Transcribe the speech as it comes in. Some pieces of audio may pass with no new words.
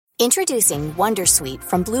Introducing Wondersuite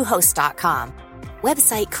from Bluehost.com.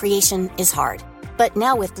 Website creation is hard, but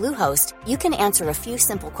now with Bluehost, you can answer a few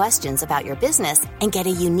simple questions about your business and get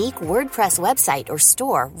a unique WordPress website or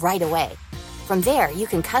store right away. From there, you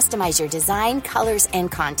can customize your design, colors,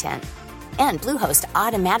 and content. And Bluehost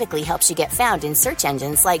automatically helps you get found in search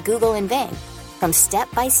engines like Google and Bing. From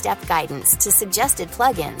step-by-step guidance to suggested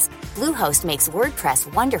plugins, Bluehost makes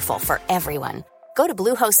WordPress wonderful for everyone. Go to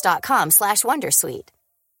bluehost.com/wondersuite.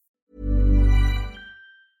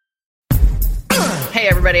 Hey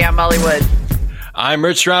everybody, I'm Molly Wood. I'm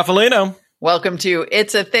Rich Straffolino. Welcome to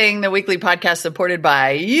It's a Thing, the weekly podcast supported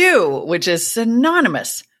by you, which is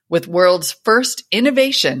synonymous with world's first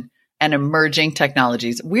innovation and emerging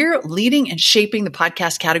technologies. We're leading and shaping the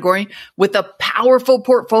podcast category with a powerful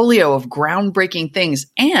portfolio of groundbreaking things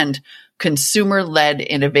and consumer-led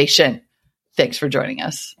innovation. Thanks for joining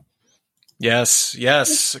us.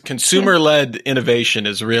 Yes. Consumer-led innovation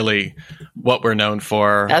is really what we're known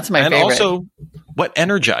for. That's my favorite. And also what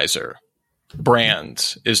Energizer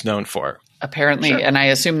brand is known for. Apparently, sure. And I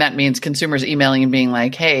assume that means consumers emailing and being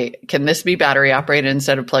like, hey, can this be battery operated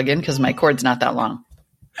instead of plug-in? Because my cord's not that long.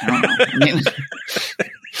 I don't know. I mean,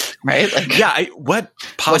 right? Like, yeah. What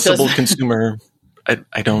possible consumer?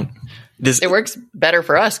 I don't. It works better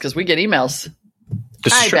for us because we get emails.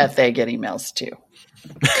 I bet they get emails too.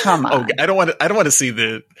 Come on. I don't want to see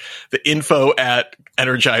the info at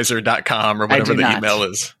energizer.com or whatever the email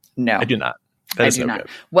is. No, I do not. I do not.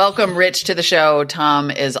 Welcome, Rich, to the show. Tom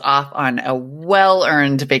is off on a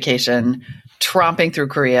well-earned vacation, tromping through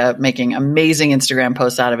Korea, making amazing Instagram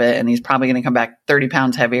posts out of it. And he's probably going to come back 30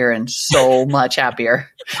 pounds heavier and so much happier,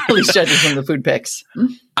 at least judging from the food pics.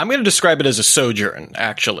 I'm going to describe it as a sojourn,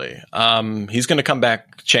 actually. He's going to come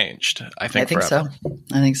back changed, I think so.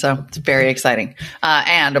 It's very exciting.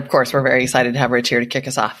 And, of course, we're very excited to have Rich here to kick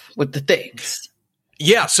us off with the things.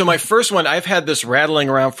 Yeah, so my first one, I've had this rattling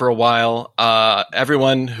around for a while.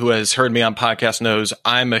 Everyone who has heard me on podcast knows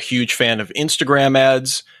I'm a huge fan of Instagram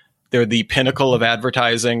ads. They're the pinnacle of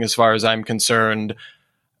advertising as far as I'm concerned.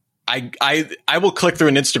 I will click through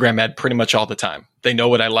an Instagram ad pretty much all the time. They know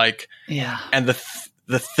what I like. Yeah. And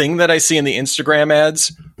the thing that I see in the Instagram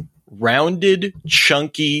ads, rounded,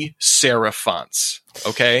 chunky serif fonts.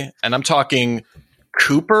 Okay? And I'm talking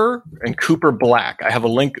Cooper and Cooper Black. I have a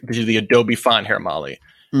link to the Adobe font here, Molly.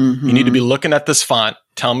 Mm-hmm. You need to be looking at this font.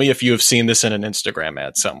 Tell me if you have seen this in an Instagram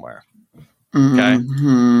ad somewhere. Okay?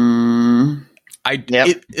 Mm-hmm.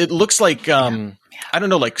 It looks like I don't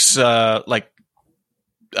know, like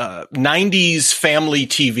 90s family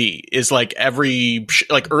TV is like every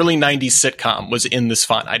early 90s sitcom was in this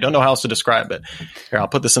font. I don't know how else to describe it. Here, I'll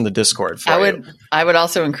put this in the Discord for you. I would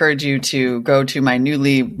also encourage you to go to my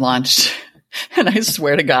newly launched, and I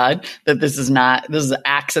swear to God that this is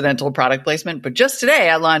accidental product placement, but just today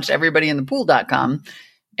I launched everybodyinthepool.com.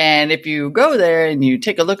 And if you go there and you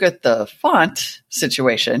take a look at the font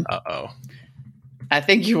situation, I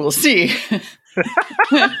think you will see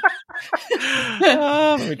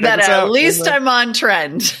that at least I'm on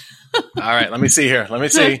trend. All right, let me see here. Let me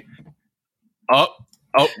see. Oh,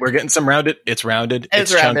 we're getting some rounded. It's rounded.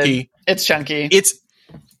 It's chunky. It's chunky.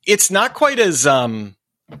 It's not quite as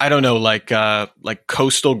I don't know, like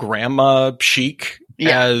coastal grandma chic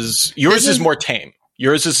as yours is more tame.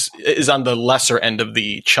 Yours is on the lesser end of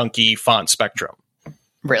the chunky font spectrum.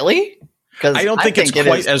 Really? I don't think it's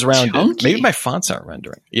quite as rounded. Chunky. Maybe my fonts aren't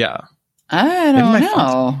rendering. Yeah. I don't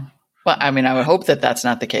know. Well, I mean, I would hope that that's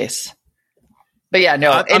not the case. But yeah,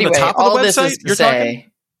 no. Anyway, on the top all of the this website, is to say,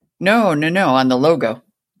 no, on the logo.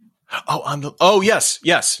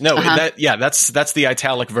 Yes. No, that's the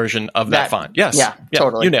italic version of that font. Yes. Yeah,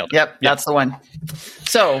 totally. You nailed it. Yep, that's the one.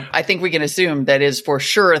 So I think we can assume that is for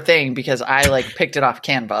sure a thing because I picked it off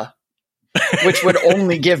Canva, which would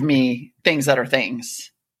only give me things that are things.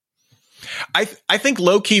 I think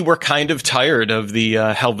low-key we're kind of tired of the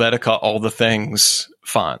Helvetica all the things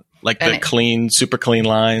font, clean, super clean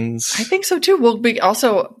lines. I think so too. We'll be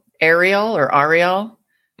also Arial.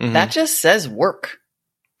 Mm-hmm. That just says work.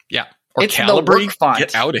 Yeah. Or it's Calibri. The work font.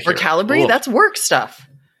 Get out of here. Or Calibri, that's work stuff.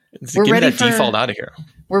 Give me that default out of here.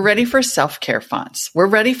 We're ready for self-care fonts. We're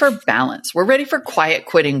ready for balance. We're ready for quiet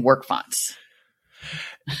quitting work fonts.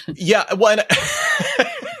 Yeah. Well,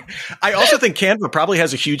 I also think Canva probably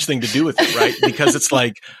has a huge thing to do with it, right? Because it's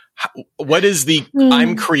like, what is the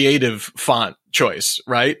I'm creative font choice,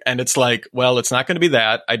 right? And it's like, well, it's not going to be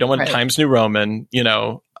that. I don't want Times New Roman,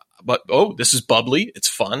 but, this is bubbly. It's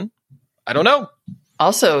fun. I don't know.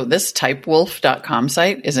 Also, this typewolf.com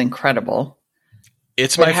site is incredible.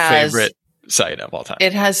 It's my favorite site of all time.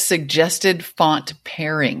 It has suggested font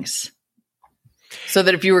pairings. So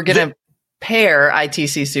that if you were going to pair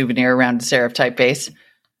ITC souvenir around a serif typeface,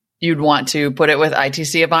 you'd want to put it with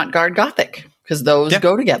ITC avant-garde Gothic because those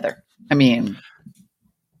go together. I mean,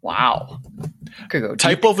 wow. Could go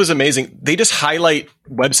Type Wolf is amazing. They just highlight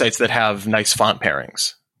websites that have nice font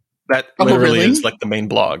pairings. That literally is like the main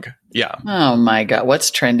blog. Yeah. Oh my God. What's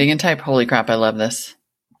trending in type? Holy crap. I love this.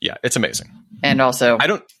 Yeah, it's amazing. And also,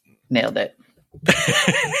 nailed it.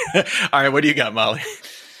 All right. What do you got, Molly?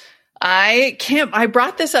 I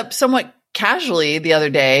brought this up somewhat casually the other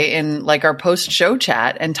day in like our post-show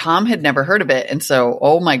chat, and Tom had never heard of it. And so,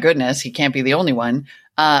 oh my goodness, he can't be the only one.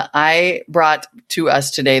 I brought to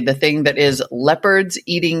us today the thing that is leopards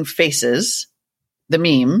eating faces, the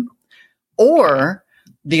meme, or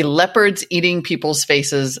the leopards eating people's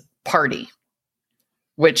faces party,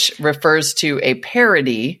 which refers to a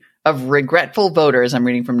parody of regretful voters. I'm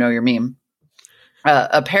reading from Know Your Meme.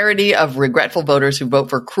 A parody of regretful voters who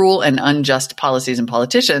vote for cruel and unjust policies and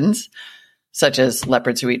politicians, such as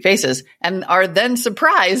leopards who eat faces, and are then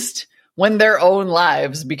surprised when their own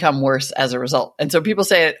lives become worse as a result. And so people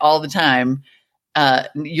say it all the time.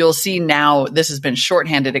 You'll see now this has been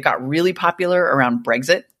shorthanded. It got really popular around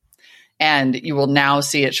Brexit. And you will now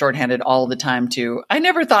see it shorthanded all the time to, I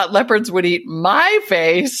never thought leopards would eat my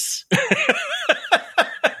face.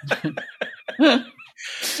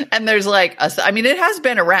 And there's like, it has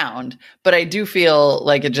been around, but I do feel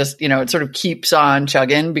like it just, it sort of keeps on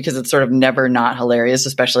chugging because it's sort of never not hilarious,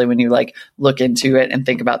 especially when you like look into it and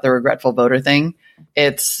think about the regretful voter thing.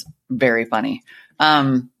 It's very funny.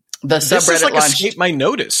 This subreddit like escaped my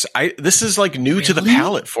notice. This is like new to the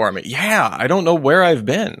palette for me. Yeah, I don't know where I've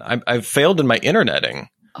been. I've failed in my interneting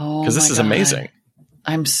because this is amazing.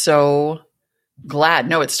 I'm so glad.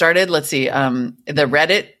 No, it started. Let's see.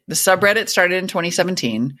 The subreddit started in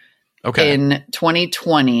 2017. Okay. In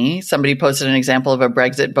 2020, somebody posted an example of a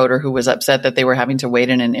Brexit voter who was upset that they were having to wait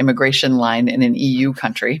in an immigration line in an EU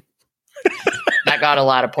country. That got a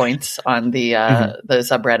lot of points on the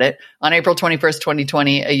subreddit. On April 21st,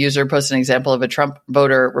 2020, a user posted an example of a Trump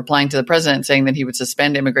voter replying to the president saying that he would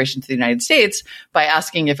suspend immigration to the United States by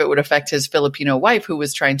asking if it would affect his Filipino wife who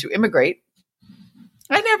was trying to immigrate.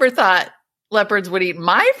 I never thought leopards would eat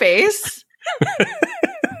my face.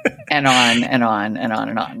 And on and on and on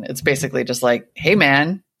and on. It's basically just like, hey,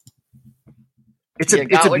 man. It's a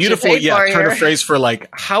beautiful turn of phrase for like,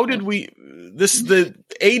 how did we – the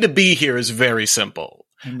A to B here is very simple.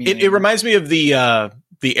 It reminds me of the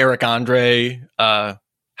Eric Andre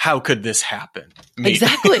how could this happen?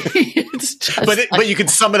 Exactly. It's just but you can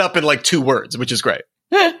sum it up in like 2 words, which is great.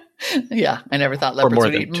 Yeah. I never thought leopards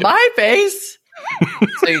would eat my face.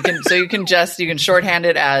 You can shorthand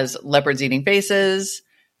it as leopards eating faces.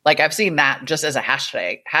 Like I've seen that just as a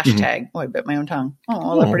hashtag. Mm-hmm. Oh, I bit my own tongue.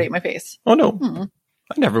 Oh, leopard ate my face. Oh no. Mm-hmm.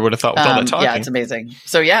 I never would have thought with all that talking. Yeah, it's amazing.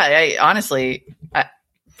 So yeah, honestly,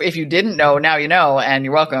 if you didn't know, now you know, and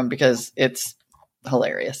you're welcome because it's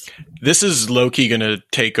hilarious. This is low-key going to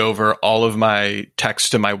take over all of my texts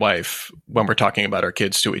to my wife when we're talking about our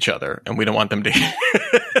kids to each other, and we don't want them to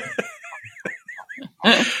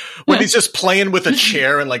when he's just playing with a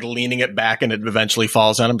chair and like leaning it back and it eventually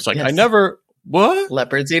falls on him. It's like, yes. What?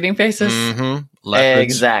 Leopards eating faces? Mm-hmm. Leopards.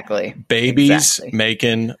 Exactly. Babies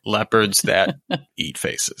making leopards that eat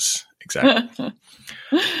faces. Exactly. All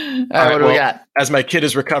right, what do we got? As my kid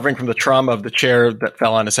is recovering from the trauma of the chair that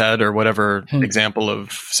fell on his head or whatever example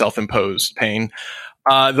of self-imposed pain,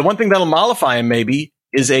 the one thing that'll mollify him maybe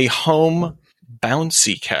is a home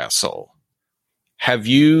bouncy castle. Have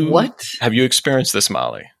you experienced this,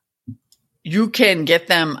 Molly? You can get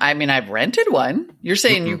them. I mean, I've rented one. You're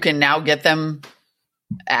saying you can now get them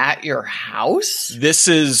at your house? This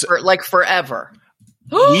is like forever.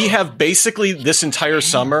 We have basically this entire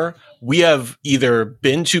summer, we have either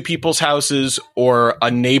been to people's houses or a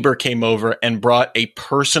neighbor came over and brought a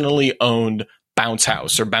personally owned bounce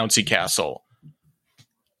house or bouncy castle.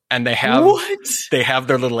 And they have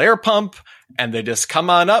their little air pump and they just come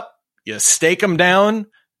on up, you stake them down,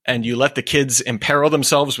 and you let the kids imperil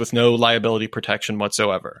themselves with no liability protection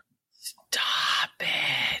whatsoever. Stop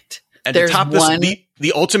it. And to top this,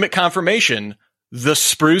 the ultimate confirmation,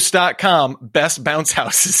 thespruce.com best bounce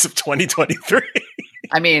houses of 2023.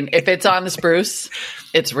 I mean, if it's on the Spruce,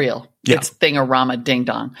 it's real. Yeah. It's thing-a-rama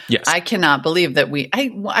ding-dong. Yes. I cannot believe that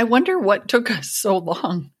I wonder what took us so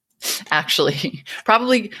long, actually.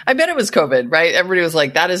 Probably, I bet it was COVID, right? Everybody was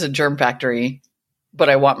like, that is a germ factory, but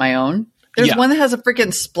I want my own. There's one that has a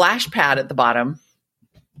freaking splash pad at the bottom.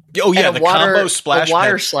 Oh, yeah, the combo splash pad.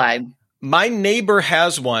 Water slide. My neighbor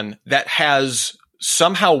has one that has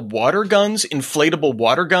somehow water guns, inflatable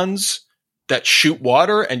water guns that shoot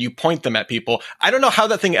water and you point them at people. I don't know how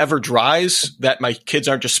that thing ever dries, that my kids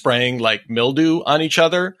aren't just spraying like mildew on each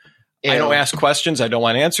other. Ew. I don't ask questions I don't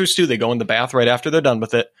want answers to. They go in the bath right after they're done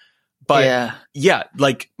with it. But yeah,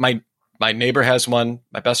 like my neighbor has one.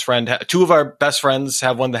 My best friend, two of our best friends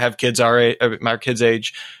have one that have kids our kids'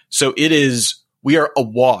 age. So we are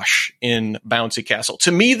awash in Bouncy Castle.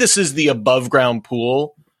 To me, this is the above ground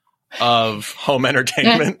pool of home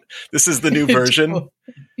entertainment. This is the new version.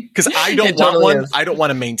 Because I don't want one. I don't want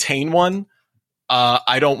to maintain one.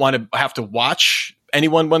 I don't want to have to watch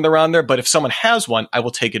anyone when they're on there. But if someone has one, I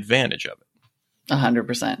will take advantage of it.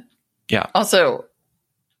 100%. Yeah. Also,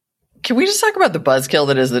 can we just talk about the buzzkill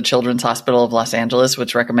that is the Children's Hospital of Los Angeles,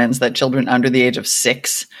 which recommends that children under the age of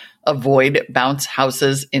 6 avoid bounce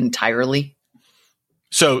houses entirely?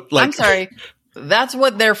 So, like, I'm sorry. That's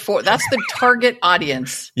what they're for. That's the target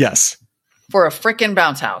audience. Yes. For a frickin'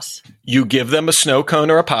 bounce house. You give them a snow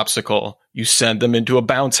cone or a popsicle, you send them into a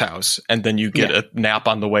bounce house, and then you get a nap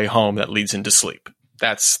on the way home that leads into sleep.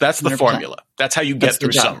 That's the 100%. Formula. That's how you get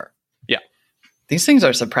through summer. Yeah. These things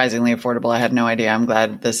are surprisingly affordable. I had no idea. I'm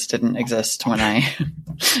glad this didn't exist when I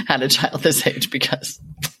had a child this age because...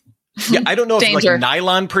 Yeah, I don't know if like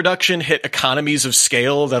nylon production hit economies of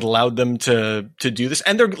scale that allowed them to do this.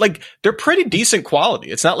 And they're pretty decent quality.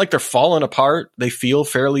 It's not like they're falling apart. They feel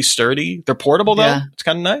fairly sturdy. They're portable though. Yeah. It's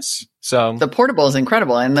kind of nice. So the portable is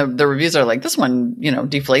incredible. And the reviews are like, this one,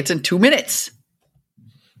 deflates in 2 minutes.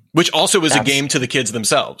 Which also is a game to the kids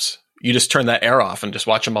themselves. You just turn that air off and just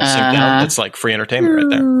watch them all sink down. It's like free entertainment right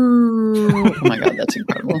there. Oh my God, that's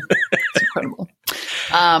incredible. That's incredible.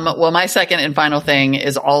 Well, my second and final thing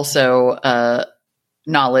is also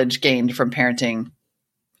knowledge gained from parenting,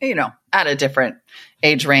 at a different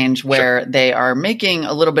age range where they are making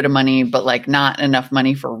a little bit of money, but like not enough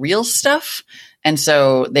money for real stuff. And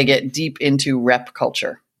so they get deep into rep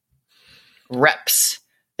culture. Reps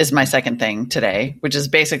is my second thing today, which is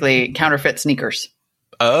basically counterfeit sneakers.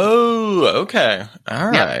 Oh, okay. All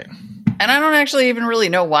right. Yeah. And I don't actually even really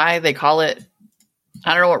know why they call it.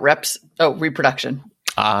 I don't know what reps. Oh, reproduction.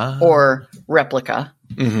 Or replica.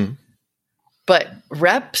 Mm-hmm. But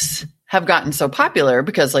reps have gotten so popular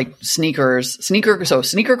because like sneaker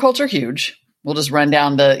culture, huge. We'll just run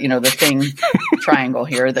down the thing triangle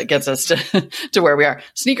here that gets us to where we are.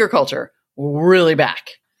 Sneaker culture, really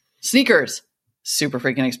back. Sneakers, super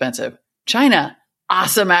freaking expensive. China,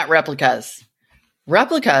 awesome at replicas.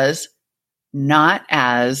 Replicas, not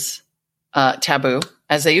as taboo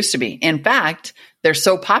as they used to be. In fact, they're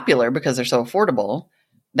so popular because they're so affordable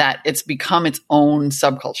that it's become its own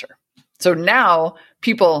subculture. So now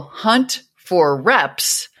people hunt for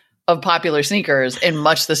reps of popular sneakers in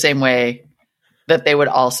much the same way that they would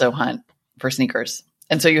also hunt for sneakers.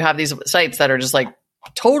 And so you have these sites that are just like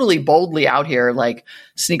totally boldly out here, like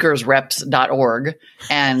sneakersreps.org.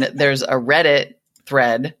 And there's a Reddit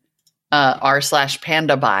thread,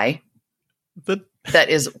 r/pandabuy, that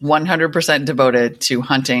is 100% devoted to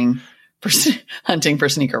hunting for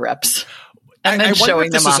sneaker reps. And then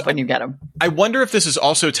showing them off when you get them. I wonder if this is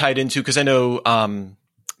also tied into, because I know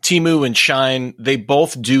Temu and Shine, they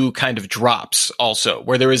both do kind of drops also,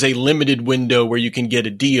 where there is a limited window where you can get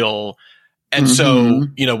a deal. And so,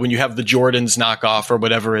 when you have the Jordans knockoff or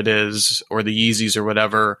whatever it is, or the Yeezys or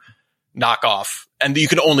whatever knockoff, and you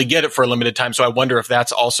can only get it for a limited time. So I wonder if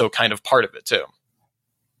that's also kind of part of it too.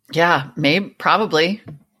 Yeah, maybe, probably.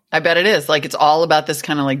 I bet it is. Like, it's all about this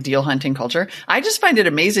kind of like deal hunting culture. I just find it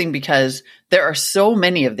amazing because there are so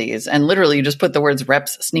many of these, and literally you just put the words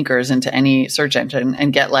reps sneakers into any search engine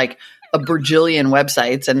and get like a bajillion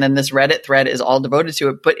websites. And then this Reddit thread is all devoted to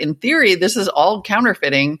it. But in theory, this is all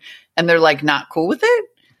counterfeiting and they're like not cool with it.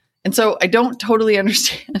 And so I don't totally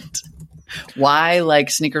understand why like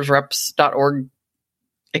sneakersreps.org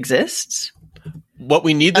exists. What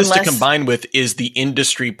we need this to combine with is the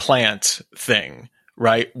industry plant thing.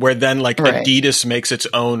 Right. Where then like Adidas makes its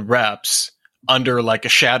own reps under like a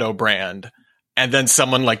shadow brand. And then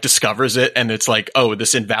someone like discovers it and it's like, oh,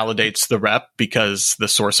 this invalidates the rep because the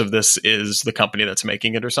source of this is the company that's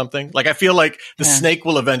making it or something. Like, I feel like the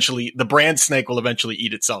brand snake will eventually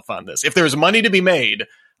eat itself on this. If there's money to be made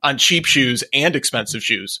on cheap shoes and expensive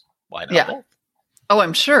shoes, why not? Yeah. Oh,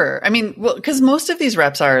 I'm sure. I mean, well, because most of these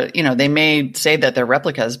reps are, they may say that they're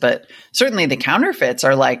replicas, but certainly the counterfeits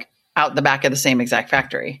are like out the back of the same exact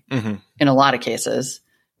factory in a lot of cases.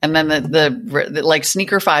 And then the like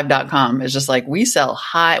sneaker5.com is just like, we sell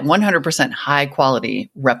 100% high quality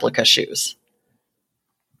replica shoes.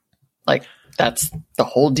 Like, that's the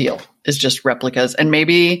whole deal, is just replicas. And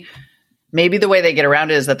maybe the way they get around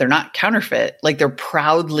it is that they're not counterfeit. Like, they're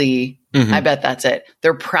proudly, I bet that's it.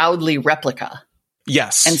 They're proudly replica.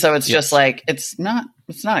 Yes. And so it's just like, it's not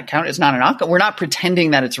a count. It's not a knockoff. We're not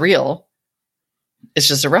pretending that it's real. It's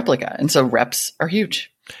just a replica. And so reps are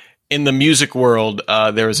huge. In the music world,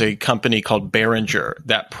 there is a company called Behringer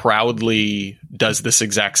that proudly does this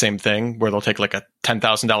exact same thing, where they'll take like a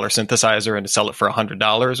 $10,000 synthesizer and sell it for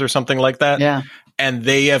 $100 or something like that. Yeah. And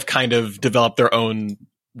they have kind of developed their own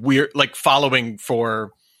weird, like, following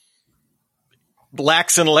for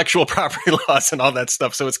lax intellectual property laws and all that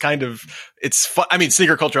stuff. So it's kind of, it's fun. I mean,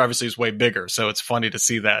 sneaker culture obviously is way bigger, so it's funny to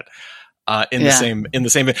see that. In the same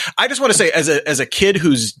vein. I just want to say, as a kid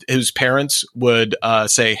whose parents would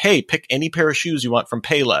say, "Hey, pick any pair of shoes you want from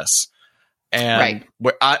Payless," and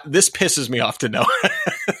this pisses me off to know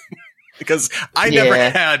because I never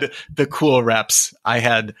had the cool reps. I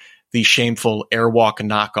had the shameful Airwalk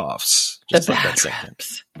knockoffs. Just the bad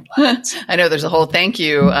reps. I know there's a whole thank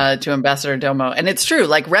you to Ambassador Domo, and it's true.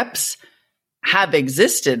 Like, reps have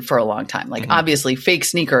existed for a long time. Like, obviously fake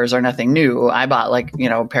sneakers are nothing new. I bought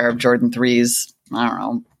a pair of Jordan 3s, I don't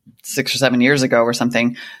know, 6 or 7 years ago or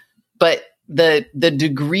something. But the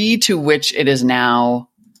degree to which it is now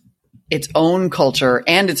its own culture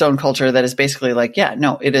that is basically like, yeah,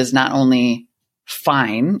 no, it is not only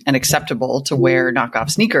fine and acceptable to wear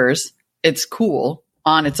knockoff sneakers, it's cool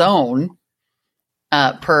on its own.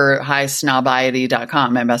 Per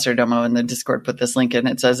highsnobiety.com, Ambassador Domo in the Discord put this link in.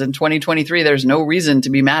 It says, in 2023, there's no reason to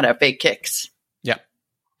be mad at fake kicks. Yeah.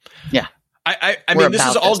 Yeah. I mean, this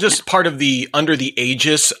is all just part of the, under the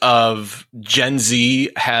aegis of Gen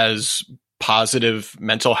Z has positive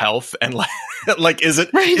mental health, and like, is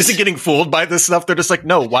it getting fooled by this stuff? They're just like,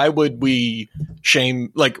 no, why would we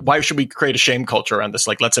shame? Like, why should we create a shame culture around this?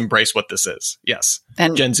 Like, let's embrace what this is. Yes.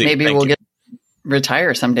 And Gen Z. Maybe we'll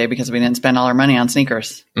retire someday because we didn't spend all our money on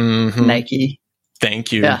sneakers. Nike.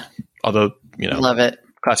 Thank you. Yeah. Although, love it.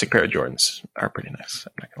 Classic pair of Jordans are pretty nice.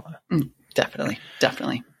 I'm not gonna lie. Definitely.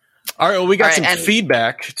 All right. Well, we got some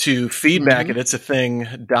feedback to feedback at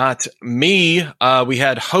it'sathing.me. We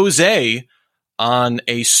had Jose on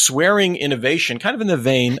a swearing innovation, kind of in the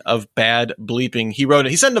vein of bad bleeping.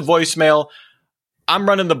 He sent a voicemail. I'm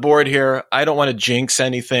running the board here. I don't want to jinx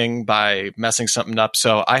anything by messing something up,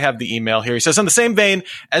 so I have the email here. He says, on the same vein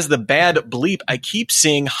as the bad bleep, I keep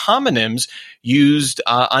seeing homonyms used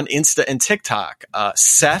on Insta and TikTok.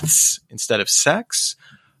 Seths instead of sex,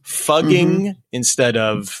 fugging instead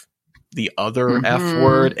of the other F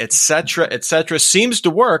word, etc. Seems to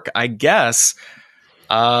work, I guess.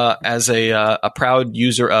 As a proud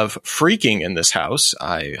user of freaking in this house,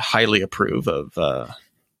 I highly approve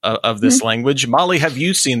of this language. Molly, have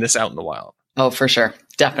you seen this out in the wild? Oh, for sure.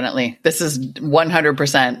 Definitely. This is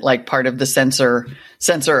 100% like part of the censor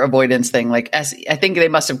avoidance thing. Like I think they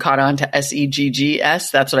must have caught on to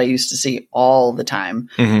SEGGS. That's what I used to see all the time.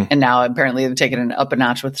 And now apparently they've taken it up a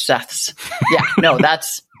notch with Seths. Yeah, no,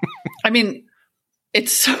 I mean,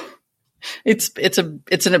 it's an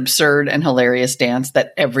absurd and hilarious dance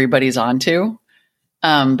that everybody's onto.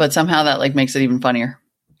 But somehow that like makes it even funnier.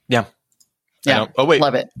 Yeah. Yeah. Oh, wait.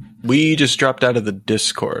 Love it. We just dropped out of the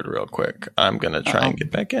Discord real quick. I'm going to try and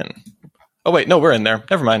get back in. Oh, wait. No, we're in there.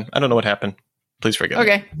 Never mind. I don't know what happened. Please forgive me.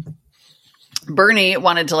 Okay. Bernie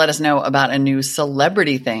wanted to let us know about a new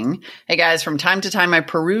celebrity thing. Hey, guys, from time to time, I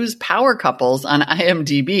peruse power couples on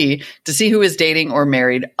IMDb to see who is dating or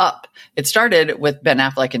married up. It started with Ben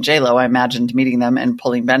Affleck and J-Lo. I imagined meeting them and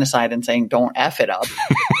pulling Ben aside and saying, don't F it up.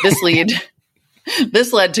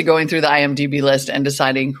 This led to going through the IMDb list and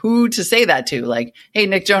deciding who to say that to. Like, hey,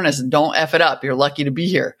 Nick Jonas, don't F it up. You're lucky to be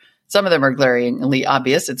here. Some of them are glaringly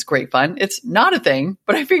obvious. It's great fun. It's not a thing,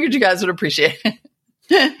 but I figured you guys would appreciate it.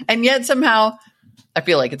 And yet somehow I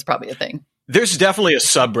feel like it's probably a thing. There's definitely a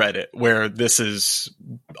subreddit where this is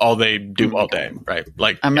all they do all day, right?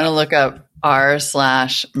 Like, I'm going to look up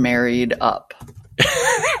r/married up.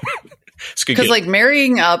 Because like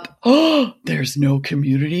marrying up, there's no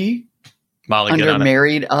community. Molly, under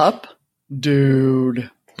married up,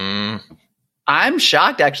 dude. I'm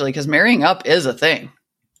shocked actually because marrying up is a thing.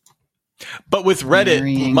 But with Reddit,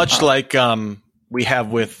 marrying much up. Like we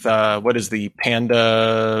have with what is the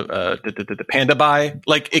the Panda Buy?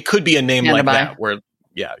 Like it could be a name Panda like Buy. That where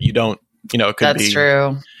you don't it could That's be.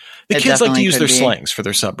 True. The kids like to use their slangs for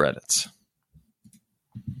their subreddits,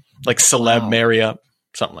 like celeb marry up.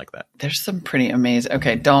 Something like that. There's some pretty amazing.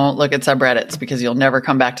 Okay, don't look at subreddits because you'll never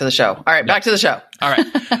come back to the show. All right, back to the show. All right.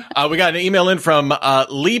 We got an email in from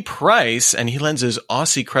Lee Price, and he lends his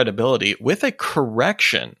Aussie credibility with a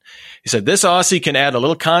correction. He said, this Aussie can add a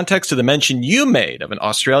little context to the mention you made of an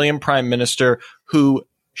Australian prime minister who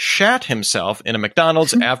shat himself in a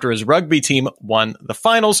McDonald's after his rugby team won the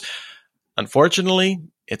finals. Unfortunately,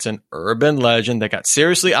 it's an urban legend that got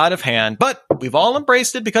seriously out of hand, but we've all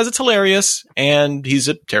embraced it because it's hilarious, and he's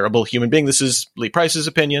a terrible human being. This is Lee Price's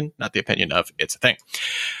opinion, not the opinion of It's a Thing.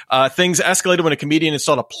 Things escalated when a comedian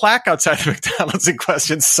installed a plaque outside the McDonald's in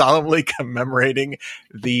question, solemnly commemorating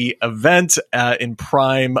the event in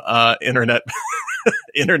prime internet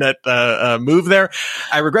move there.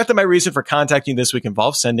 I regret that my reason for contacting this week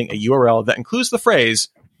involves sending a URL that includes the phrase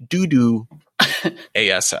doo-doo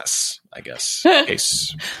ASS, I guess, in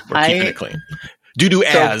case we're keeping it clean. Doo-doo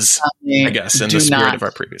as, I guess, in the spirit of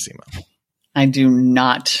our previous email. I do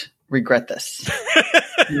not regret this.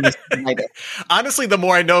 Honestly, the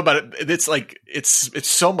more I know about it, it's like it's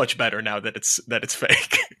so much better now that it's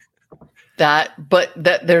fake. But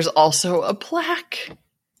there's also a plaque.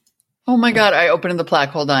 Oh my God, I opened the plaque.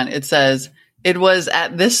 Hold on. It says, it was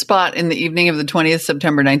at this spot in the evening of the 20th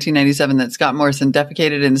September 1997 that Scott Morrison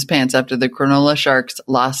defecated in his pants after the Cronulla Sharks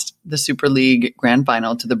lost the Super League Grand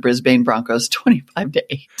Final to the Brisbane Broncos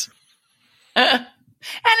 25-8. And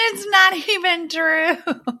it's not even true.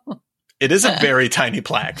 It is a very tiny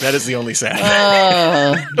plaque. That is the only sad thing.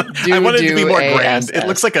 I wanted it to be more grand. It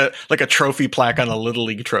looks like a trophy plaque on a Little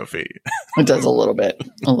League trophy. It does a little bit.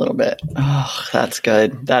 Oh, that's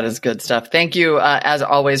good. That is good stuff. Thank you, as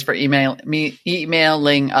always, for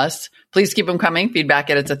emailing us. Please keep them coming.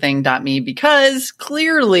 Feedback at it'sathing.me, because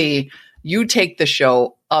clearly you take the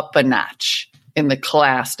show up a notch in the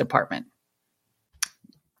class department.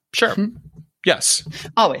 Sure. Yes.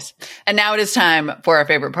 Always. And now it is time for our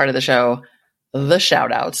favorite part of the show, the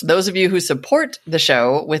shout outs. Those of you who support the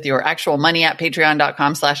show with your actual money at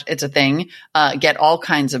patreon.com/it'sathing get all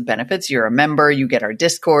kinds of benefits. You're a member, you get our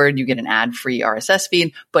Discord, you get an ad-free RSS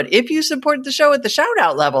feed. But if you support the show at the shout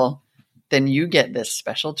out level, then you get this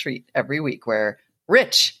special treat every week where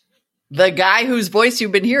Rich, the guy whose voice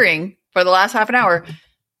you've been hearing for the last half an hour,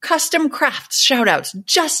 custom crafts shout outs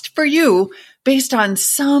just for you based on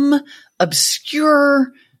some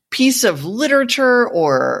obscure piece of literature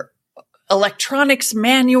or electronics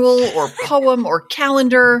manual or poem or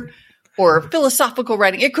calendar or philosophical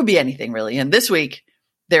writing. It could be anything, really. And this week,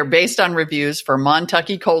 they're based on reviews for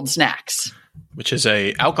Montucky Cold Snacks, which is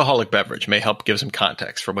a alcoholic beverage. May help give some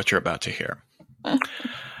context for what you're about to hear. So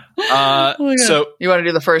you want to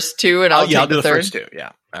do the first two, and I'll do the third? First two.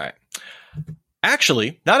 Yeah. All right.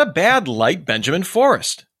 Actually, not a bad light Benjamin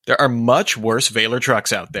Forrest. There are much worse Valor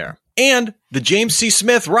trucks out there. And the James C.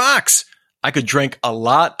 Smith rocks. I could drink a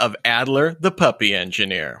lot of Adler, the puppy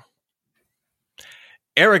engineer.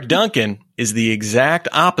 Eric Duncan is the exact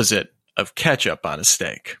opposite of ketchup on a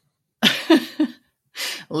steak.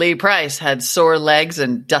 Lee Price had sore legs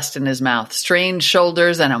and dust in his mouth, strained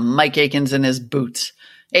shoulders, and a Mike Akins in his boots.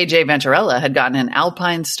 AJ Venturella had gotten an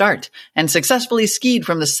alpine start and successfully skied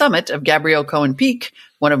from the summit of Gabrielle Cohen Peak,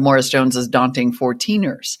 one of Morris Jones's daunting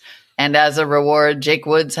 14ers. And as a reward, Jake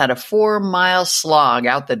Woods had a 4-mile slog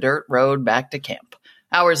out the dirt road back to camp.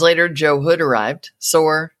 Hours later, Joe Hood arrived,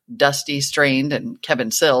 sore, dusty, strained, and Kevin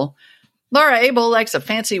Sill. Laura Abel likes a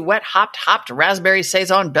fancy wet hopped raspberry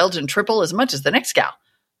saison Belgian triple as much as the next gal.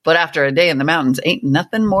 But after a day in the mountains, ain't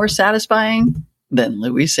nothing more satisfying than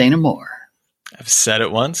Louis St. Amour. I've said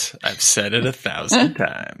it once. I've said it 1,000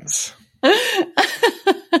 times.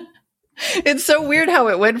 It's so weird how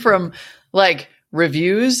it went from like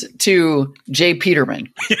reviews to Jay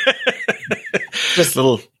Peterman. Just a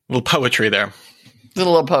little poetry there. A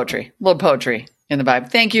little poetry in the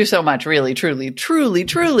vibe. Thank you so much. Really, truly.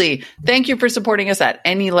 Thank you for supporting us at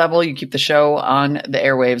any level. You keep the show on the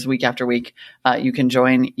airwaves week after week. You can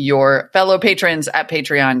join your fellow patrons at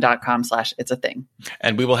patreon.com/it'sathing.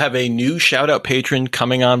 And we will have a new shout out patron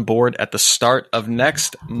coming on board at the start of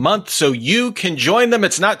next month. So you can join them.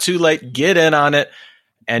 It's not too late. Get in on it.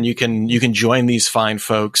 And you can join these fine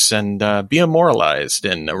folks and be immortalized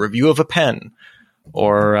in a review of a pen.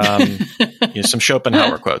 Or some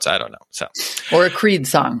Schopenhauer quotes. I don't know. Or a Creed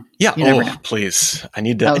song. Yeah. Please. I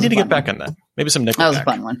need to get back on that. Maybe some Nickelback. That was a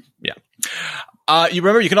fun one. Yeah. You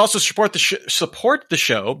remember you can also support the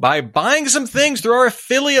show by buying some things through our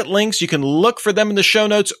affiliate links. You can look for them in the show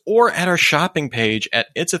notes or at our shopping page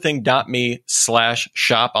at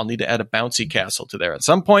it'sathing.me/shop. I'll need to add a bouncy castle to there at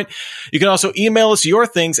some point. You can also email us your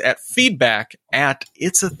things at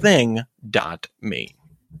feedback@it'sathing.me.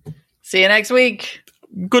 See you next week.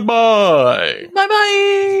 Goodbye.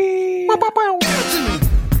 Bye-bye.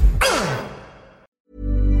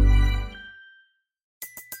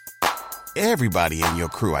 Everybody in your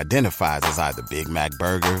crew identifies as either Big Mac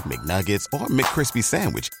Burger, McNuggets, or McCrispy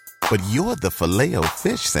Sandwich. But you're the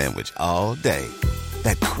Filet-O-Fish Sandwich all day.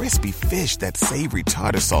 That crispy fish, that savory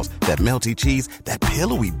tartar sauce, that melty cheese, that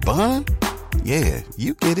pillowy bun. Yeah,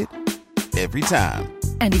 you get it. every time.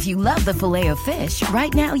 And if you love the Filet-O-Fish,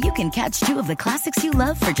 right now you can catch 2 of the classics you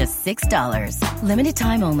love for just $6. Limited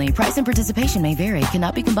time only. Price and participation may vary.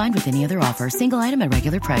 Cannot be combined with any other offer. Single item at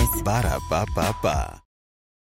regular price. Ba-da-ba-ba-ba.